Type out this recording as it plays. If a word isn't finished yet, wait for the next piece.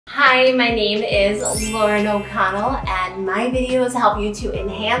Hi, my name is Lauren O'Connell, and my videos help you to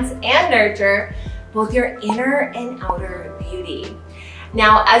enhance and nurture both your inner and outer beauty.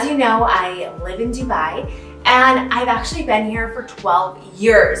 Now, as you know, I live in Dubai, and I've actually been here for 12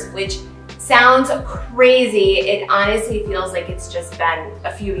 years, which sounds crazy. It honestly feels like it's just been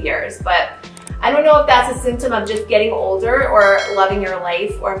a few years, but I don't know if that's a symptom of just getting older or loving your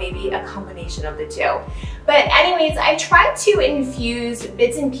life, or maybe a combination of the two. But anyways, I tried to infuse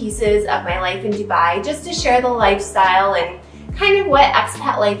bits and pieces of my life in Dubai just to share the lifestyle and kind of what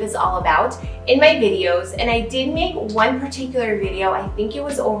expat life is all about in my videos. And I did make one particular video, I think it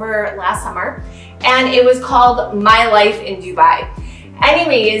was over last summer, and it was called My Life in Dubai.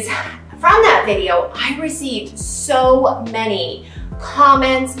 Anyways, from that video, I received so many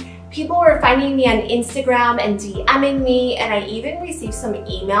comments. People were finding me on Instagram and DMing me, and I even received some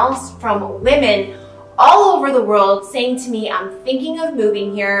emails from women all over the world saying to me, I'm thinking of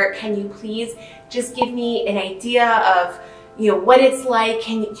moving here. Can you please just give me an idea of what it's like?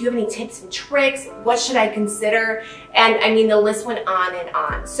 Do you have any tips and tricks? What should I consider? And I mean, the list went on and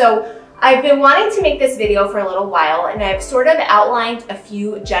on. So I've been wanting to make this video for a little while, and I've sort of outlined a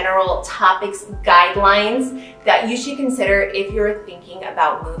few general topics, guidelines that you should consider if you're thinking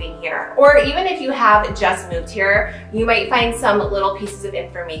about moving here. Or even if you have just moved here, you might find some little pieces of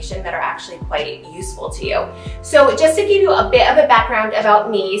information that are actually quite useful to you. So just to give you a bit of a background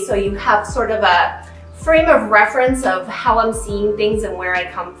about me, so you have sort of a frame of reference of how I'm seeing things and where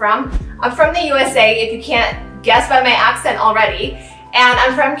I come from. I'm from the USA, if you can't guess by my accent already. And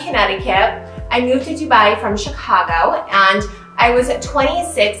I'm from Connecticut. I moved to Dubai from Chicago, and I was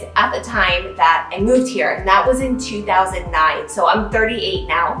 26 at the time that I moved here, and that was in 2009. So I'm 38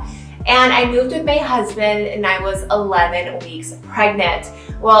 now. And I moved with my husband, and I was 11 weeks pregnant.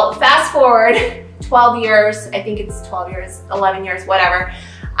 Well, fast forward 12 years, I think it's 12 years, 11 years, whatever.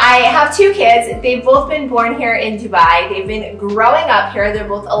 I have two kids. They've both been born here in Dubai. They've been growing up here. They're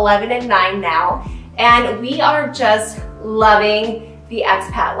both 11 and 9 now. And we are just loving the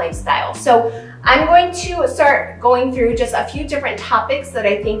expat lifestyle. So I'm going to start going through just a few different topics that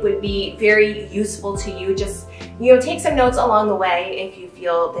I think would be very useful to you. Just, take some notes along the way if you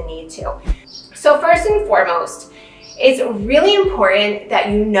feel the need to. So first and foremost, it's really important that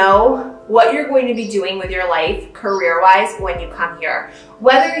you know what you're going to be doing with your life career-wise when you come here.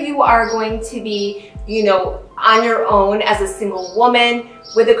 Whether you are going to be, on your own as a single woman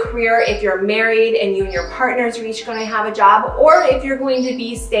with a career, if you're married and you and your partners are each going to have a job, or if you're going to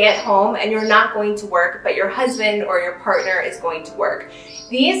be stay at home and you're not going to work, but your husband or your partner is going to work.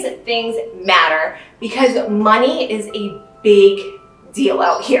 These things matter because money is a big deal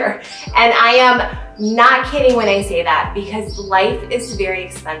out here. And I am not kidding when I say that, because life is very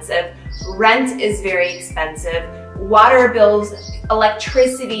expensive. Rent is very expensive. Water bills,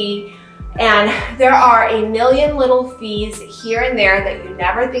 electricity, and there are a million little fees here and there that you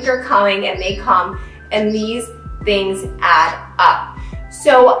never think are coming, and they come, and these things add up.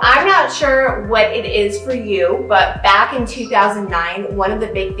 So I'm not sure what it is for you, but back in 2009, one of the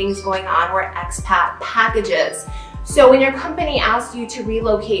big things going on were expat packages. So when your company asked you to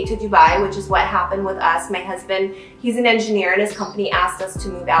relocate to Dubai, which is what happened with us, my husband, he's an engineer, and his company asked us to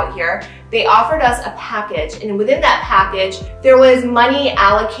move out here. They offered us a package, and within that package, there was money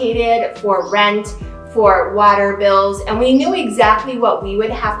allocated for rent, for water bills, and we knew exactly what we would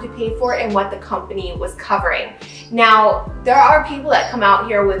have to pay for and what the company was covering. Now, there are people that come out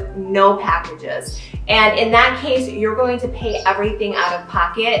here with no packages, and in that case, you're going to pay everything out of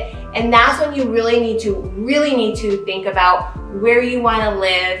pocket, and that's when you really need to think about where you want to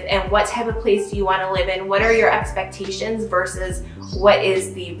live and what type of place do you want to live in, what are your expectations versus what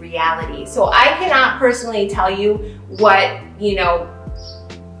is the reality. So I cannot personally tell you what,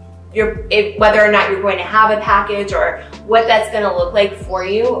 whether or not you're going to have a package or what that's going to look like for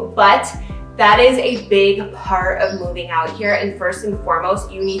you, but that is a big part of moving out here. And first and foremost,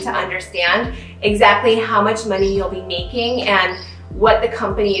 you need to understand exactly how much money you'll be making and what the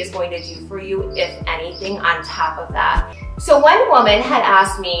company is going to do for you, if anything, on top of that. So one woman had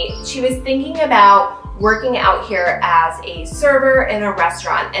asked me, she was thinking about working out here as a server in a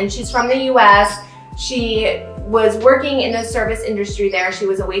restaurant, and she's from the US. She was working in the service industry there. She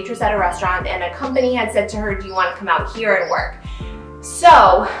was a waitress at a restaurant, and a company had said to her, do you want to come out here and work?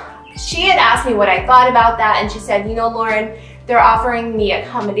 So she had asked me what I thought about that, and she said, Lauren, they're offering me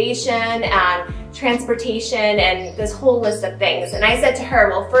accommodation and transportation and this whole list of things. And I said to her,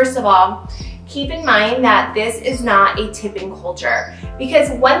 well, first of all, keep in mind that this is not a tipping culture,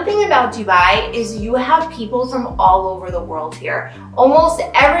 because one thing about Dubai is you have people from all over the world here. Almost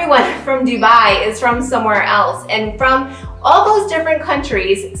everyone from Dubai is from somewhere else, and from all those different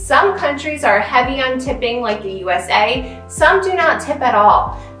countries. Some countries are heavy on tipping, like the USA. Some do not tip at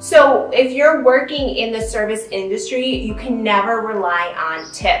all. So if you're working in the service industry, you can never rely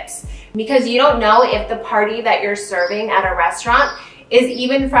on tips, because you don't know if the party that you're serving at a restaurant is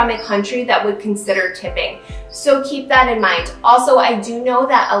even from a country that would consider tipping. So keep that in mind. Also, I do know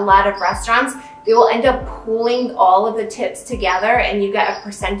that a lot of restaurants, they will end up pooling all of the tips together, and you get a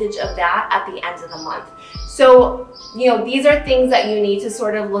percentage of that at the end of the month. So, these are things that you need to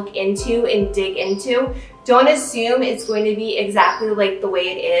sort of look into and dig into. Don't assume it's going to be exactly like the way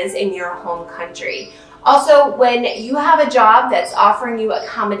it is in your home country. Also, when you have a job that's offering you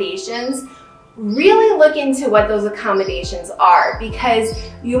accommodations, really look into what those accommodations are, because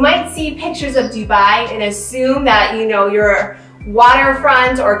you might see pictures of Dubai and assume that, you're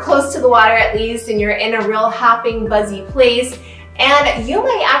waterfront or close to the water at least, and you're in a real hopping, buzzy place. And you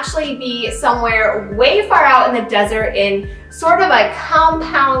might actually be somewhere way far out in the desert in sort of a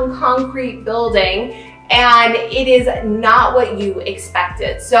compound concrete building, and it is not what you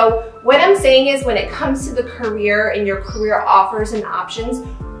expected. So what I'm saying is, when it comes to the career and your career offers and options,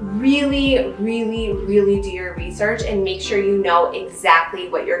 really, really, really do your research and make sure you know exactly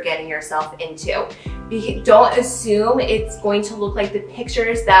what you're getting yourself into. Don't assume it's going to look like the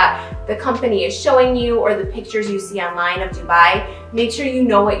pictures that the company is showing you or the pictures you see online of Dubai. Make sure you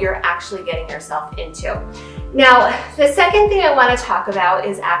know what you're actually getting yourself into. Now, the second thing I want to talk about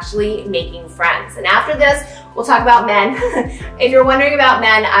is actually making friends. And after this, we'll talk about men. If you're wondering about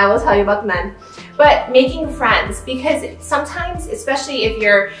men, I will tell you about the men. But making friends, because sometimes, especially if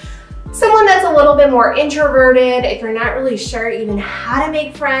you're someone that's a little bit more introverted, if you're not really sure even how to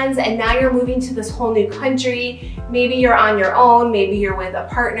make friends, and now you're moving to this whole new country, maybe you're on your own, maybe you're with a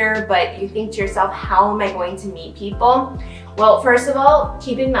partner, but you think to yourself, how am I going to meet people? Well, first of all,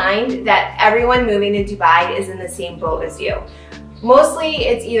 keep in mind that everyone moving to Dubai is in the same boat as you. Mostly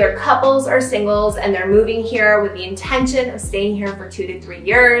it's either couples or singles, and they're moving here with the intention of staying here for 2 to 3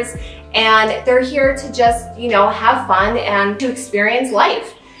 years, and they're here to just, have fun and to experience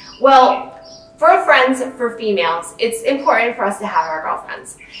life. Well, for friends, for females, it's important for us to have our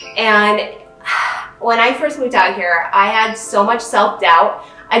girlfriends. And when I first moved out here, I had so much self-doubt.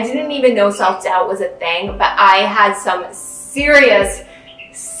 I didn't even know self-doubt was a thing, but I had some serious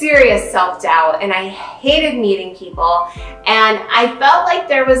self-doubt, and I hated meeting people, and I felt like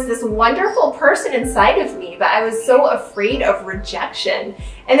there was this wonderful person inside of me, but I was so afraid of rejection,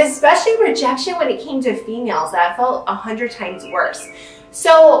 and especially rejection when it came to females, that I felt 100 times worse.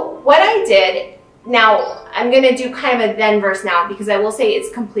 So what I did, now I'm gonna do kind of a then versus now, because I will say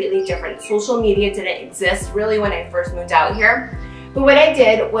it's completely different. Social media didn't exist really when I first moved out here, but what I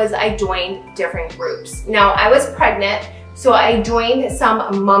did was I joined different groups. Now, I was pregnant, so I joined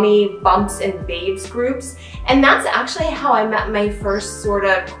some mommy bumps and babes groups, and that's actually how I met my first sort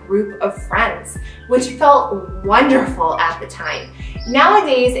of group of friends, which felt wonderful at the time.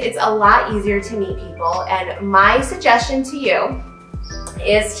 Nowadays, it's a lot easier to meet people, and my suggestion to you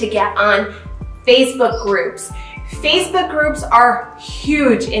is to get on Facebook groups. Facebook groups are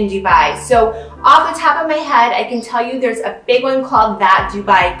huge in Dubai. So off the top of my head, I can tell you there's a big one called That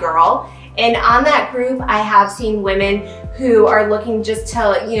Dubai Girl. And on that group, I have seen women who are looking just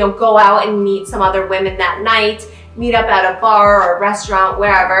to, go out and meet some other women that night, meet up at a bar or a restaurant,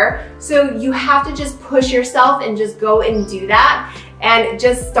 wherever. So you have to just push yourself and just go and do that, and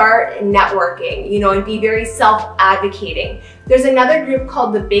just start networking, and be very self-advocating. There's another group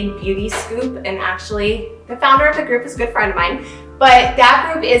called the Big Beauty Scoop, and actually the founder of the group is a good friend of mine. But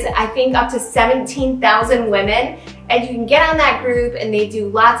that group is, I think, up to 17,000 women, and you can get on that group, and they do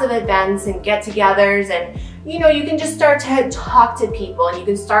lots of events and get-togethers, and you can just start to talk to people, and you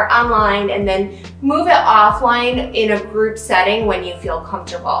can start online and then move it offline in a group setting when you feel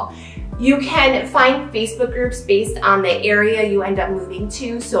comfortable. You can find Facebook groups based on the area you end up moving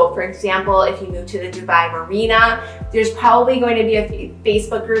to. So for example, if you move to the Dubai Marina, there's probably going to be a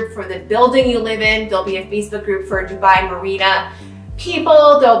Facebook group for the building you live in. There'll be a Facebook group for Dubai Marina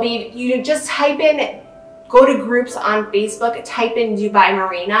people. You just type in, go to groups on Facebook, type in Dubai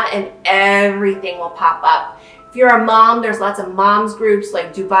Marina, and everything will pop up. If you're a mom, there's lots of moms groups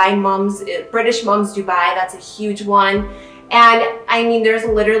like Dubai Moms, British Moms Dubai, that's a huge one. And I mean, there's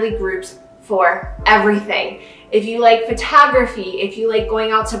literally groups for everything. If you like photography, if you like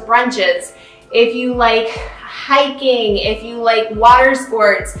going out to brunches, if you like hiking, if you like water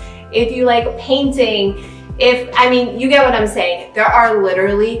sports, if you like painting, you get what I'm saying. There are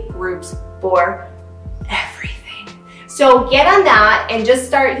literally groups for everything. So get on that and just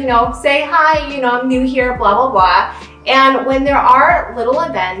start, say hi, I'm new here, blah, blah, blah. And when there are little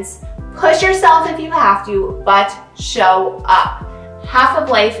events, push yourself if you have to, but show up. Half of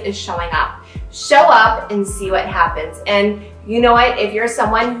life is showing up. Show up and see what happens. And you know what? If you're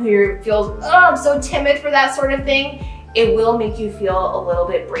someone who feels, oh, I'm so timid for that sort of thing, it will make you feel a little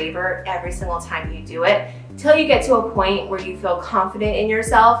bit braver every single time you do it, till you get to a point where you feel confident in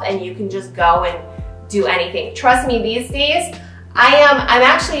yourself and you can just go and do anything. Trust me, these days,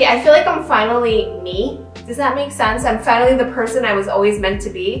 I feel like I'm finally me. Does that make sense? I'm finally the person I was always meant to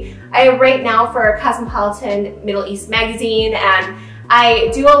be. I write now for Cosmopolitan Middle East magazine, and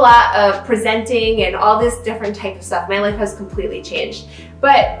I do a lot of presenting and all this different type of stuff. My life has completely changed.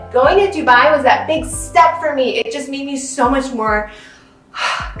 But going to Dubai was that big step for me. It just made me so much more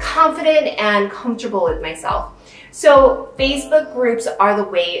confident and comfortable with myself. So Facebook groups are the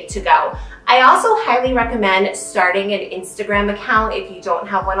way to go. I also highly recommend starting an Instagram account if you don't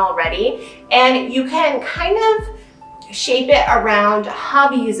have one already. And you can kind of shape it around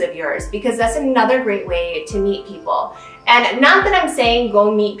hobbies of yours, because that's another great way to meet people. And not that I'm saying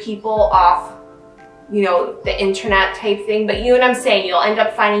go meet people off, the internet type thing, but you know what I'm saying? You'll end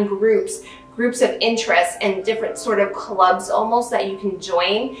up finding groups of interest and different sort of clubs almost that you can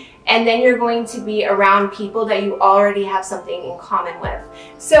join. And then you're going to be around people that you already have something in common with.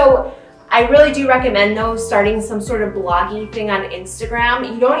 So I really do recommend though starting some sort of bloggy thing on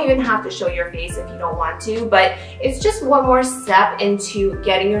Instagram. You don't even have to show your face if you don't want to, but it's just one more step into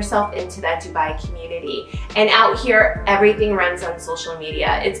getting yourself into that Dubai community. And out here, everything runs on social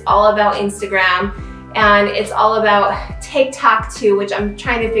media. It's all about Instagram, and it's all about TikTok too, which I'm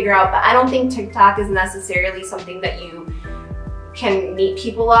trying to figure out, but I don't think TikTok is necessarily something that you can meet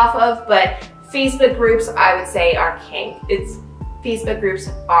people off of, but Facebook groups, I would say, are king. Facebook groups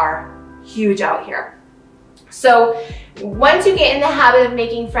are huge out here. So once you get in the habit of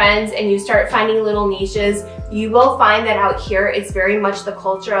making friends and you start finding little niches, you will find that out here it's very much the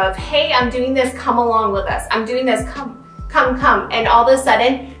culture of, hey, I'm doing this, come along with us. I'm doing this, come. And all of a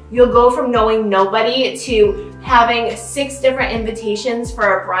sudden, you'll go from knowing nobody to having 6 different invitations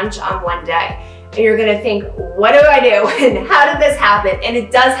for a brunch on one day. And you're gonna think, what do I do? And how did this happen? And it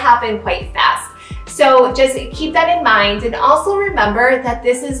does happen quite fast. So just keep that in mind, and also remember that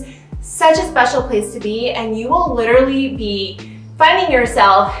this is such a special place to be, and you will literally be finding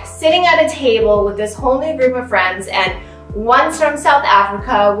yourself sitting at a table with this whole new group of friends, and one's from South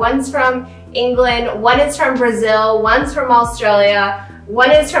Africa, one's from England, one is from Brazil, one's from Australia,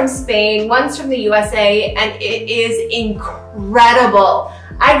 one is from Spain, one's from the USA, and it is incredible.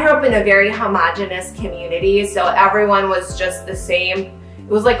 I grew up in a very homogenous community, so everyone was just the same. It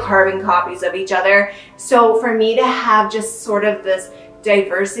was like carbon copies of each other. So for me to have just sort of this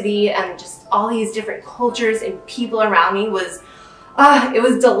diversity and just all these different cultures and people around me was, it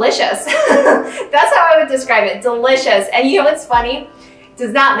was delicious. That's how I would describe it, delicious. And you know what's funny? It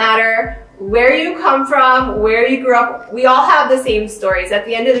does not matter where you come from, where you grew up, we all have the same stories. At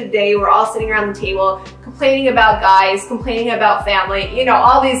the end of the day, we're all sitting around the table complaining about guys, complaining about family,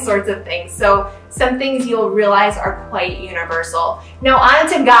 all these sorts of things. So some things you'll realize are quite universal. Now on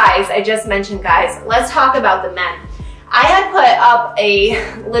to guys, I just mentioned guys. Let's talk about the men. I had put up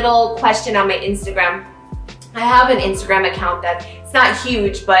a little question on my Instagram. I have an Instagram account that it's not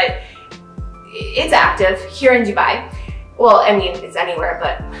huge, but it's active here in Dubai. Well, I mean, it's anywhere,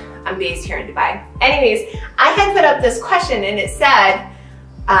 but I'm based here in Dubai. Anyways, I had put up this question and it said,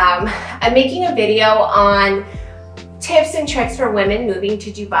 I'm making a video on tips and tricks for women moving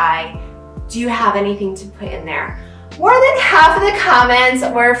to Dubai. Do you have anything to put in there? More than half of the comments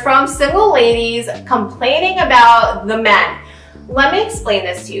were from single ladies complaining about the men. Let me explain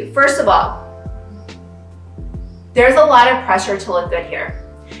this to you. First of all, there's a lot of pressure to look good here.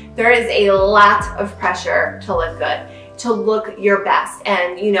 There is a lot of pressure to look good, to look your best.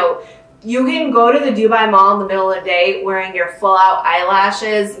 And you can go to the Dubai Mall in the middle of the day wearing your full out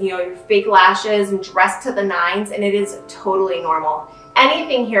eyelashes, your fake lashes, and dressed to the nines, and it is totally normal.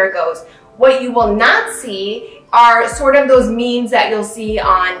 Anything here goes. What you will not see are sort of those memes that you'll see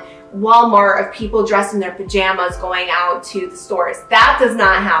on Walmart of people dressed in their pajamas going out to the stores. That does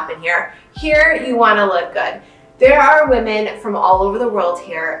not happen here. Here, you want to look good. There are women from all over the world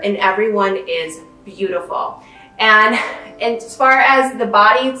here, and everyone is beautiful. And as far as the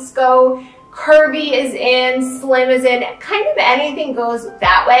bodies go, curvy is in, slim is in, kind of anything goes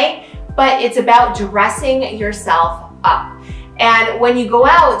that way, but it's about dressing yourself up. And when you go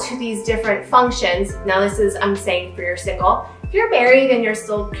out to these different functions, now this is, I'm saying for you're single, if you're married and you're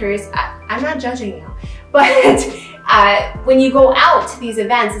still curious, I'm not judging you, but when you go out to these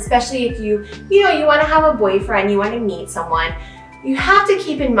events, especially if you want to have a boyfriend, you want to meet someone, you have to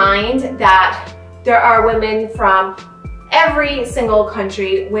keep in mind that there are women from every single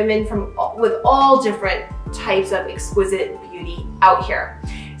country, women with all different types of exquisite beauty out here.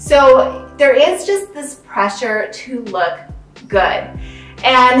 So there is just this pressure to look good.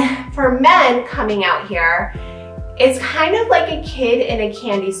 And for men coming out here, it's kind of like a kid in a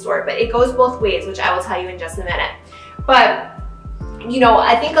candy store, but it goes both ways, which I will tell you in just a minute. But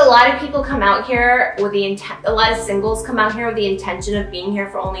I think a lot of people come out here with the intent, a lot of singles come out here with the intention of being here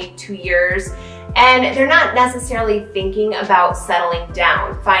for only 2 years, and they're not necessarily thinking about settling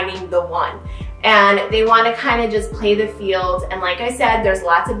down, finding the one. And they want to kind of just play the field. And like I said, there's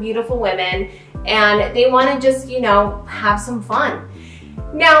lots of beautiful women, and they want to just, have some fun.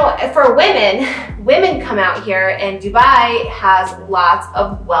 Now, for women come out here, and Dubai has lots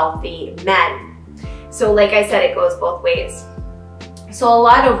of wealthy men. So like I said, it goes both ways. So a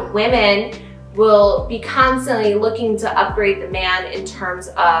lot of women will be constantly looking to upgrade the man in terms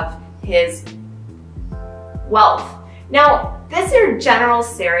of his wealth. Now, these are general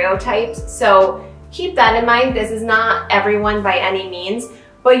stereotypes, so keep that in mind. This is not everyone by any means,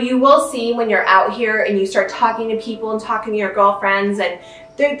 but you will see when you're out here and you start talking to people and talking to your girlfriends, and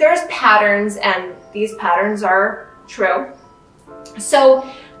there's patterns, and these patterns are true. So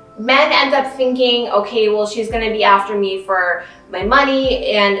men end up thinking, okay, well, she's gonna be after me for my money,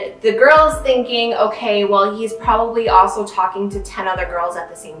 and the girl's thinking, okay, well, he's probably also talking to 10 other girls at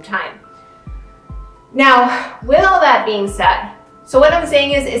the same time. Now, with all that being said, so what I'm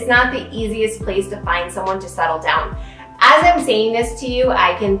saying is it's not the easiest place to find someone to settle down. As I'm saying this to you,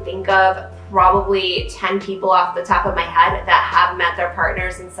 I can think of probably 10 people off the top of my head that have met their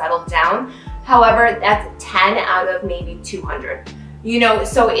partners and settled down. However, that's 10 out of maybe 200.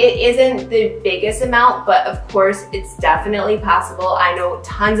 So it isn't the biggest amount, but of course it's definitely possible. I know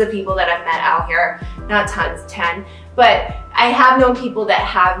tons of people that I've met out here, not tons, 10, but I have known people that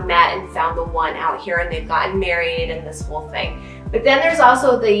have met and found the one out here, and they've gotten married and this whole thing. But then there's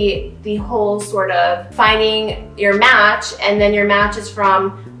also the whole sort of finding your match, and then your match is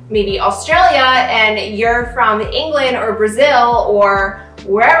from maybe Australia and you're from England or Brazil or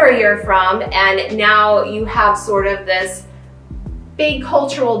wherever you're from, and now you have sort of this big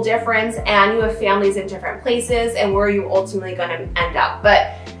cultural difference, and you have families in different places, and where are you ultimately going to end up.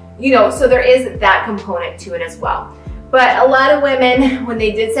 But so there is that component to it as well. But a lot of women, when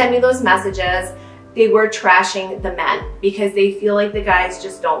they did send me those messages, they were trashing the men because they feel like the guys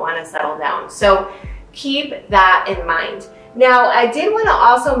just don't want to settle down. So keep that in mind. Now, I did want to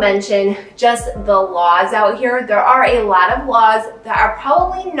also mention just the laws out here. There are a lot of laws that are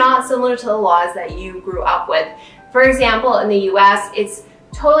probably not similar to the laws that you grew up with. For example, in the US, it's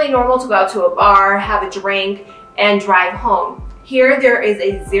totally normal to go out to a bar, have a drink, and drive home. Here, there is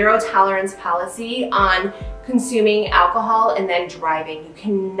a zero tolerance policy on consuming alcohol and then driving. You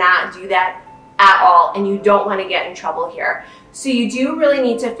cannot do that at all, and you don't want to get in trouble here. So you do really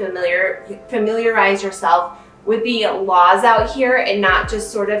need to familiarize yourself with the laws out here and not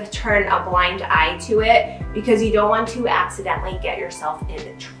just sort of turn a blind eye to it, because you don't want to accidentally get yourself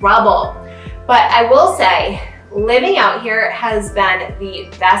in trouble. But I will say, living out here has been the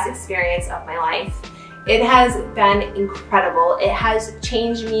best experience of my life. It has been incredible. It has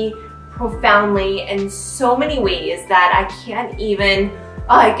changed me profoundly in so many ways that I can't even,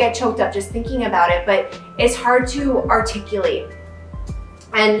 I get choked up just thinking about it, but it's hard to articulate.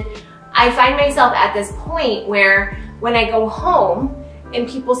 And I find myself at this point where when I go home and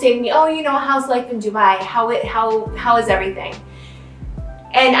people say to me, oh, how's life in Dubai? How is everything?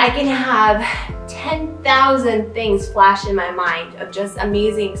 And I can have 10,000 things flash in my mind of just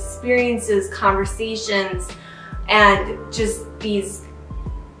amazing experiences, conversations, and just these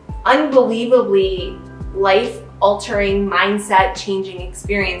unbelievably life-altering, mindset-changing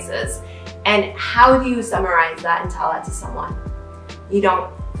experiences. And how do you summarize that and tell that to someone? You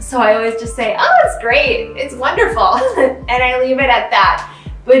don't. So I always just say, oh, it's great, it's wonderful, and I leave it at that.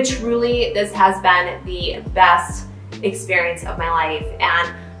 But truly, this has been the best experience of my life,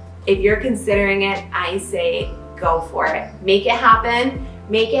 and if you're considering it, I say go for it. Make it happen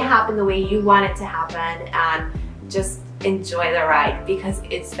the way you want it to happen, and just enjoy the ride because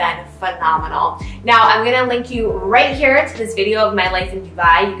it's been phenomenal. Now, I'm gonna link you right here to this video of my life in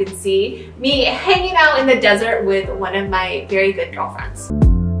Dubai. You can see me hanging out in the desert with one of my very good girlfriends.